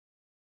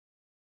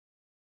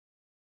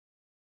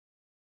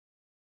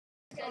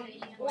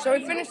So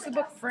we finished the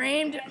book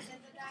Framed.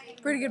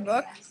 Pretty good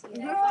book.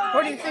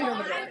 What do you think of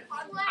the book?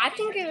 I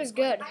think it was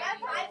good.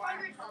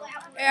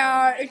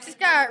 Yeah, it just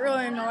got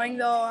really annoying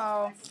though.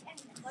 How,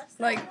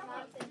 like,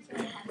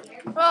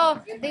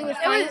 well, They would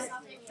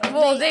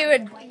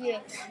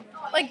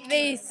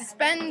they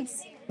suspend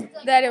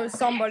that it was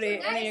somebody,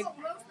 and it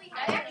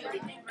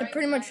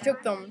pretty much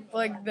took them.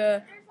 Like,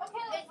 the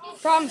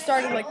problem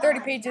started like 30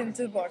 pages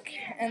into the book,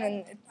 and then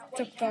it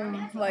took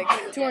them like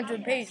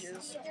 200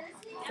 pages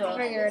to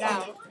figure it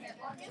out.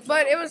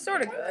 But it was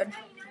sort of good.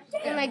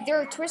 And like there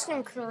were twists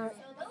and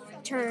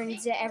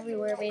turns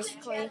everywhere,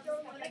 basically.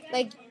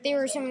 Like they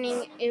were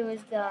summoning, it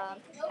was the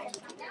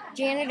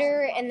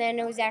janitor, and then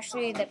it was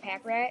actually the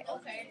pack rat.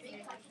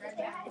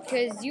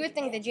 Because you would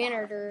think the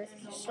janitor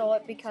stole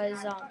it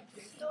because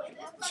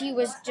he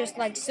was just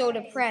like so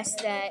depressed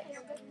that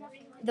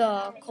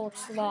the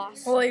Colts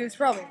lost. Well, he was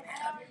probably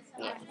mad.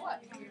 Yeah.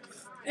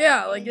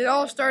 Yeah, like it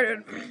all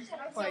started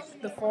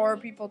like the four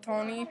people: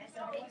 Tony,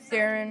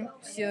 Darren,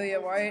 Celia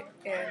White,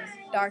 and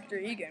Dr.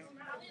 Egan.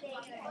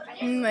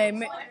 And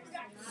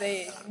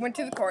they went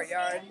to the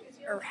courtyard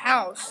or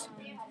house,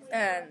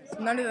 and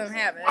none of them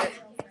have it.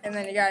 And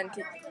then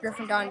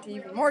Griffin got into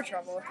even more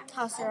trouble.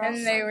 House arrest.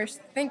 And they were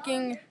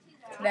thinking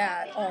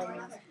that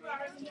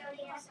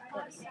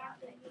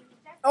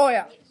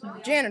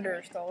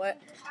janitor stole it.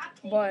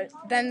 But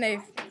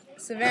then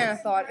Savannah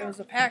thought it was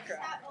a pack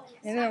rat,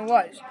 and then it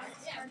was.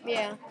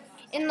 Yeah.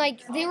 And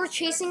like they were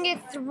chasing it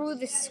through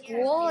the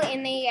school,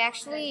 and they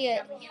actually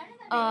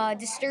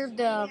disturbed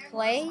the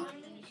play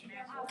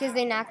because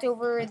they knocked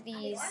over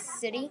the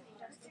city.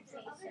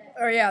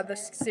 Oh yeah, the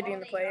city in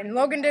the play. And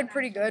Logan did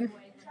pretty good.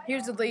 He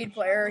was the lead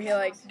player. He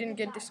didn't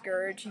get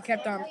discouraged. He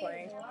kept on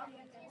playing.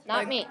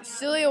 Not me.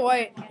 Celia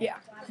White, yeah,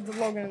 the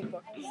Logan in the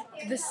book.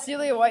 This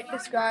Celia White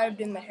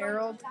described in the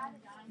Herald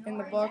in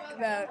the book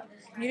that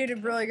he did a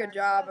really good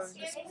job of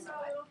just,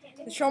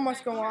 the show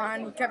must go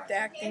on. He kept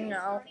acting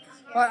out.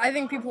 But I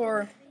think people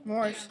were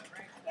more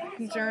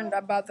concerned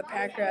about the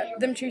pack rat,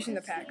 them chasing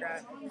the pack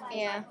rat.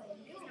 Yeah.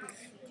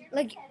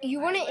 Like, you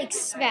wouldn't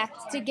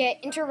expect to get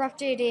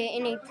interrupted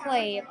in a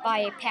play by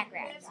a pack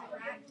rat.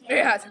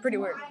 Yeah, it's pretty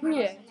weird.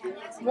 Yeah.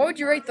 What would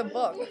you rate the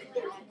book?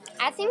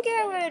 I think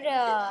I would,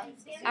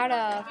 out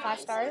of 5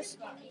 stars,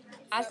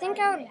 I think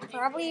I would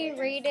probably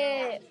rate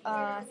it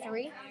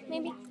 3,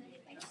 maybe.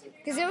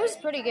 Because it was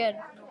pretty good.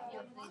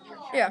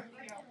 Yeah.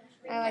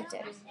 I liked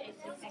it.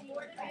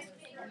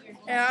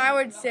 And I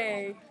would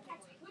say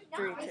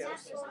 3 too. Yeah.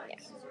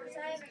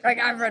 Like,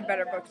 I've read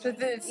better books,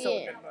 but it's still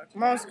a good book.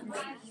 Most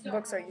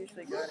books are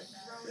usually good.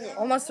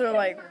 Unless they're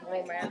like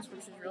romance,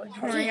 which is really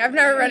boring. I've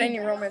never read any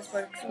romance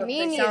books, but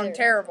they sound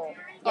terrible.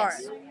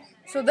 Yes. Alright.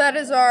 So that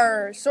is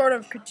our sort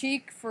of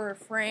critique for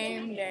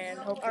Framed, and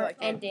hope you like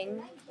it.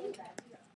 Ending.